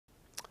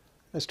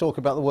Let's talk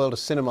about the world of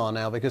cinema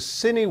now, because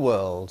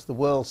CineWorld, the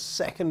world's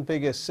second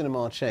biggest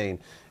cinema chain,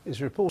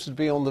 is reported to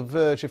be on the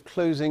verge of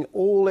closing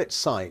all its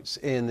sites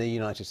in the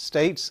United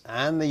States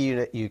and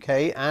the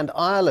UK and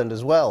Ireland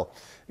as well,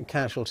 a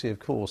casualty, of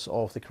course,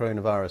 of the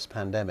coronavirus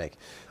pandemic.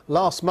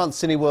 Last month,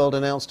 CineWorld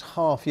announced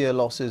half-year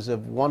losses of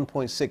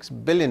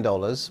 $1.6 billion.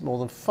 More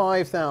than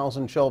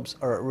 5,000 jobs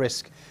are at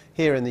risk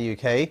here in the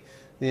UK.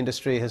 The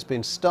industry has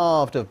been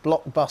starved of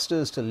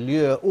blockbusters to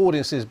lure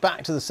audiences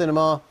back to the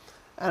cinema.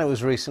 And it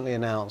was recently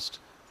announced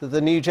that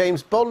the new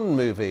James Bond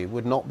movie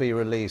would not be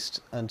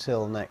released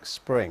until next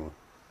spring.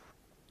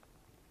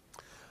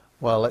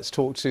 Well, let's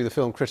talk to the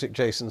film critic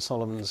Jason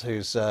Solomons,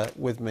 who's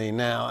with me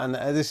now. And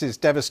this is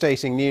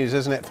devastating news,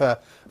 isn't it, for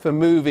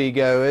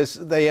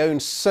moviegoers? They own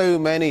so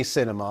many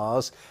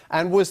cinemas.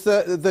 And was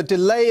the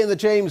delay in the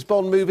James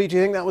Bond movie, do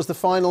you think that was the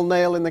final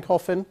nail in the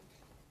coffin?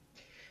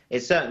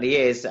 It certainly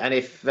is, and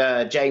if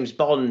James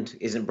Bond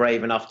isn't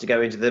brave enough to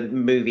go into the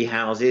movie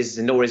houses,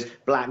 nor is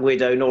Black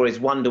Widow, nor is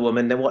Wonder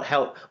Woman, then what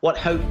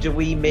hope do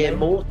we mere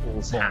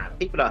mortals have?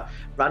 People are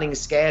running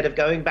scared of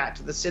going back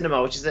to the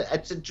cinema, which is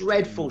it's a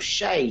dreadful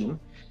shame.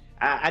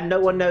 And no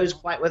one knows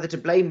quite whether to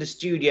blame the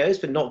studios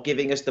for not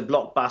giving us the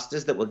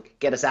blockbusters that will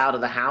get us out of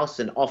the house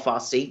and off our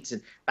seats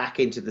and back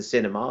into the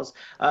cinemas.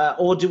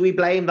 Or do we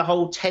blame the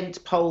whole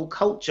tentpole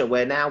culture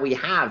where now we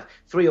have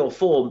 3 or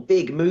 4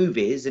 big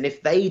movies, and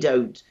if they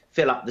don't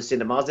fill up the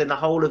cinemas, then the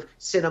whole of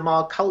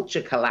cinema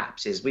culture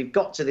collapses. We've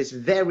got to this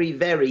very,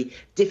 very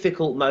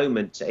difficult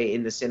moment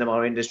in the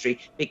cinema industry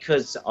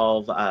because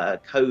of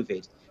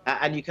COVID.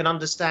 And you can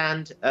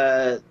understand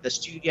the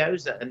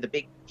studios and the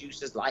big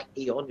producers like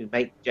Eon, who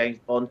make James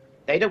Bond,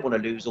 they don't want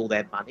to lose all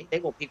their money. They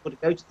want people to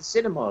go to the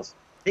cinemas.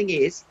 The thing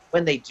is,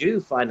 when they do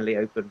finally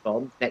open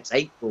Bond, next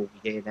April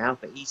we're here now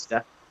for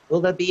Easter,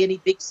 will there be any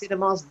big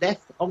cinemas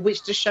left on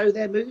which to show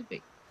their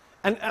movie?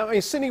 And I mean,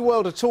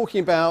 CineWorld are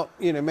talking about,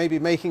 maybe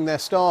making their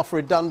staff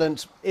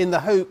redundant in the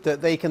hope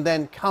that they can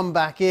then come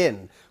back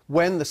in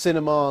when the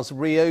cinemas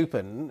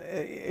reopen,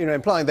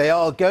 implying they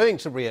are going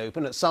to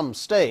reopen at some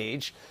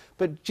stage.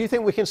 But do you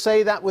think we can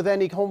say that with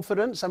any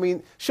confidence? I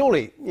mean,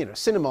 surely,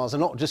 cinemas are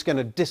not just going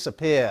to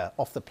disappear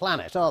off the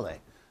planet, are they?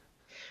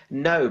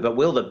 No, but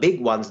will the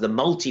big ones, the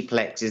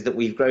multiplexes that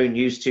we've grown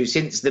used to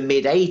since the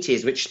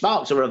mid-80s, which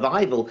sparked a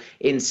revival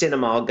in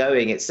cinema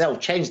going itself,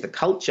 changed the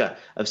culture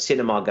of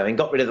cinema going,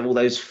 got rid of all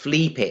those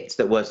flea pits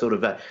that were sort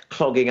of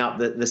clogging up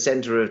the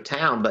centre of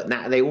town, but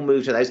now they all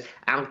moved to those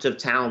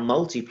out-of-town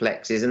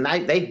multiplexes,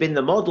 and they've been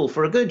the model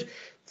for a good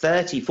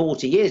 30,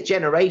 40 years.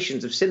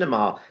 Generations of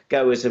cinema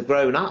goers have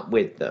grown up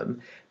with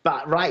them.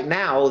 But right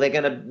now, they're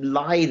going to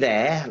lie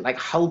there like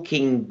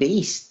hulking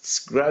beasts,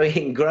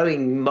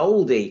 growing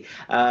mouldy,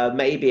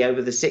 maybe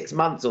over the 6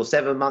 months or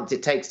 7 months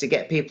it takes to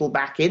get people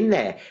back in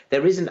there.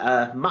 There isn't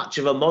much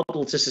of a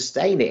model to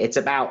sustain it. It's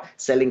about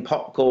selling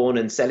popcorn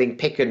and selling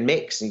pick and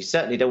mix, and you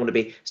certainly don't want to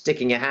be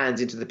sticking your hands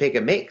into the pick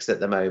and mix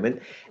at the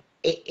moment.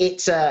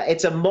 It's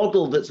a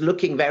model that's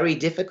looking very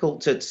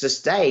difficult to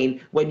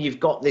sustain when you've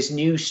got this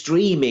new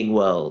streaming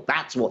world.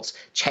 That's what's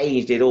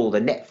changed it all.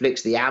 The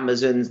Netflix, the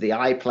Amazons, the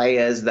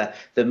iPlayers,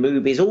 the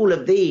movies, all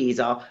of these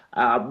are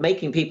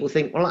making people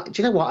think, well,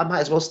 do you know what? I might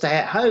as well stay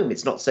at home.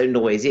 It's not so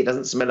noisy. It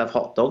doesn't smell of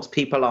hot dogs.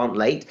 People aren't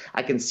late.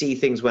 I can see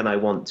things when I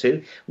want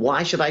to.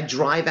 Why should I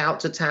drive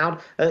out to town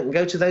and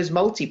go to those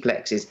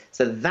multiplexes?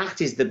 So that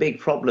is the big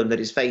problem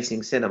that is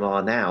facing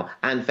cinema now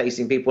and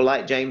facing people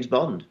like James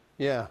Bond.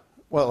 Yeah.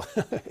 Well,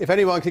 if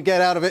anyone could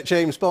get out of it,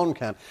 James Bond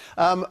can.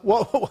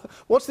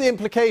 What's the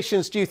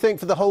implications, do you think,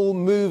 for the whole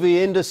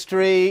movie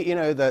industry?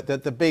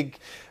 The big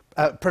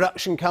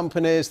production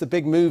companies, the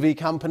big movie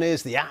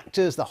companies, the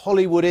actors, the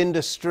Hollywood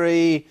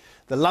industry,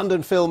 the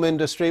London film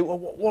industry.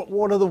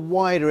 What are the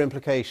wider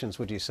implications,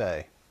 would you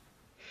say?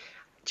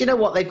 Do you know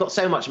what? They've got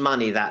so much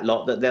money, that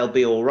lot, that they'll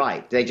be all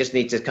right. They just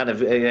need to kind of,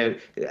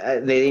 they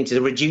need to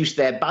reduce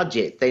their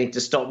budget. They need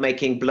to stop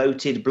making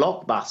bloated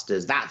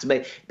blockbusters.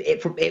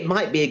 It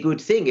might be a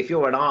good thing if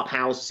you're an art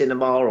house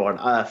cinema or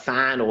a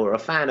fan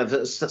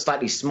of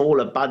slightly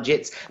smaller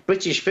budgets.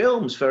 British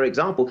films, for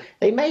example,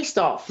 they may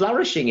start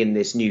flourishing in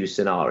this new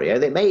scenario.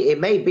 It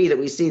may be that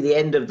we see the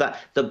end of the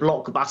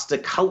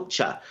blockbuster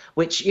culture,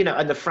 which,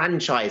 and the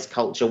franchise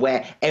culture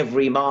where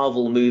every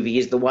Marvel movie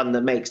is the one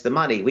that makes the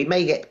money. We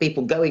may get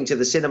people going to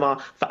the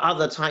cinema for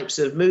other types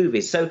of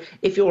movies. So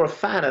if you're a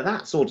fan of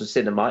that sort of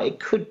cinema, it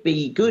could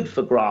be good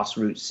for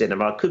grassroots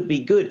cinema. It could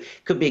be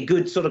a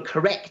good sort of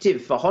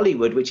corrective for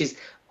Hollywood, which is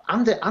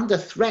under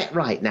threat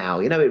right now.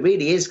 It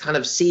really is kind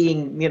of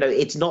seeing,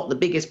 it's not the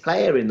biggest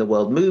player in the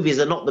world. Movies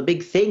are not the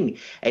big thing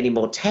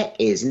anymore. Tech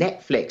is,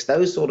 Netflix,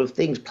 those sort of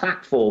things,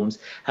 platforms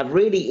have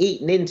really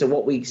eaten into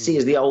what we see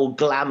as the old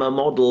glamour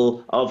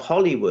model of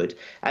Hollywood.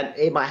 And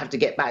it might have to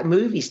get back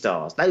movie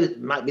stars. Those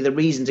might be the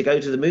reason to go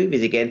to the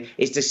movies again,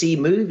 is to see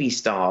movie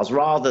stars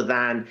rather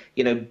than,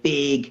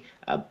 big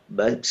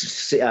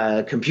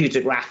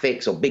computer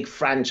graphics or big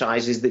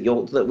franchises that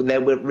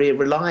we're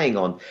relying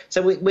on.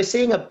 So we're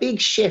seeing a big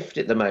shift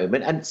at the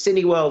moment, and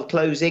CineWorld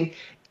closing,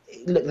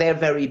 look, they're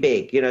very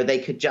big. They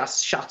could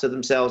just shutter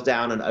themselves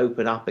down and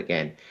open up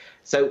again.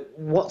 So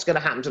what's going to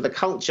happen to the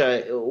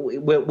culture?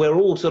 We're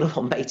all sort of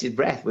on bated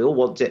breath. We all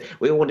want it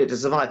to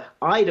survive.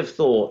 I'd have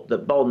thought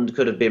that Bond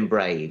could have been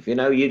brave. You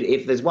know,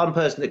 if there's one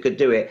person that could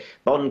do it,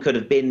 Bond could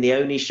have been the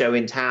only show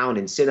in town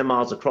in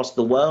cinemas across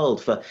the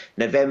world for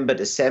November,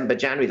 December,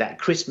 January, that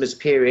Christmas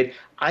period.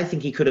 I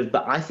think he could have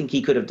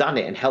done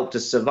it and helped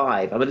us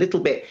survive. I'm a little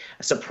bit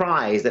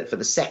surprised that for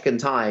the second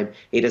time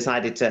he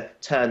decided to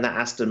turn that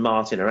Aston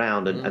Martin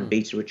around and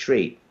beat a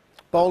retreat.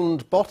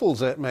 Bond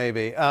bottles it,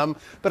 maybe.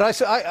 But I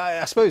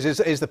suppose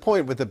is the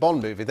point with the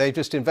Bond movie, they've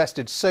just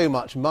invested so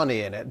much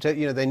money in it.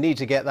 You know, they need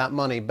to get that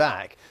money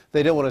back.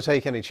 They don't want to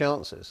take any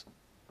chances.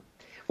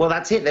 Well,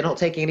 that's it. They're not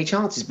taking any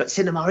chances. But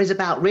cinema is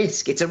about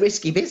risk. It's a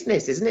risky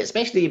business, isn't it?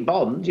 Especially in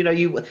Bond. You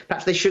know,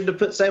 perhaps they shouldn't have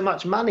put so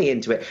much money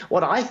into it.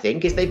 What I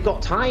think is they've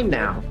got time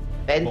now.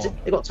 And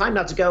they've got time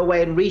now to go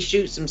away and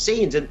reshoot some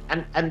scenes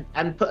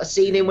and put a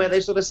scene in where they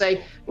sort of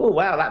say, oh,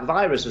 wow, that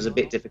virus was a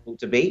bit difficult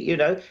to beat. You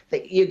know,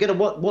 you're going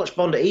to watch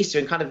Bond at Easter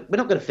and kind of, we're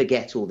not going to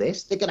forget all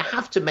this. They're going to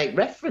have to make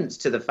reference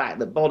to the fact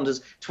that Bond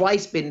has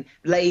twice been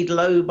laid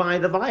low by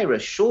the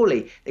virus.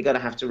 Surely they're going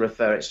to have to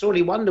refer it.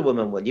 Surely Wonder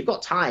Woman will. You've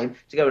got time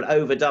to go and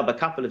overdub a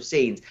couple of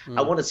scenes.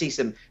 I want to see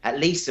at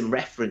least some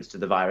reference to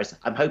the virus.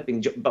 I'm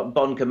hoping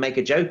Bond can make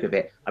a joke of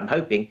it. I'm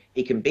hoping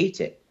he can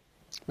beat it.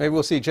 Maybe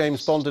we'll see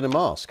James Bond in a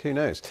mask. Who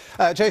knows?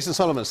 Jason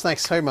Solomons,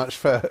 thanks so much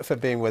for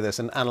being with us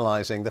and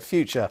analysing the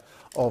future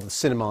of the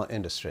cinema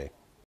industry.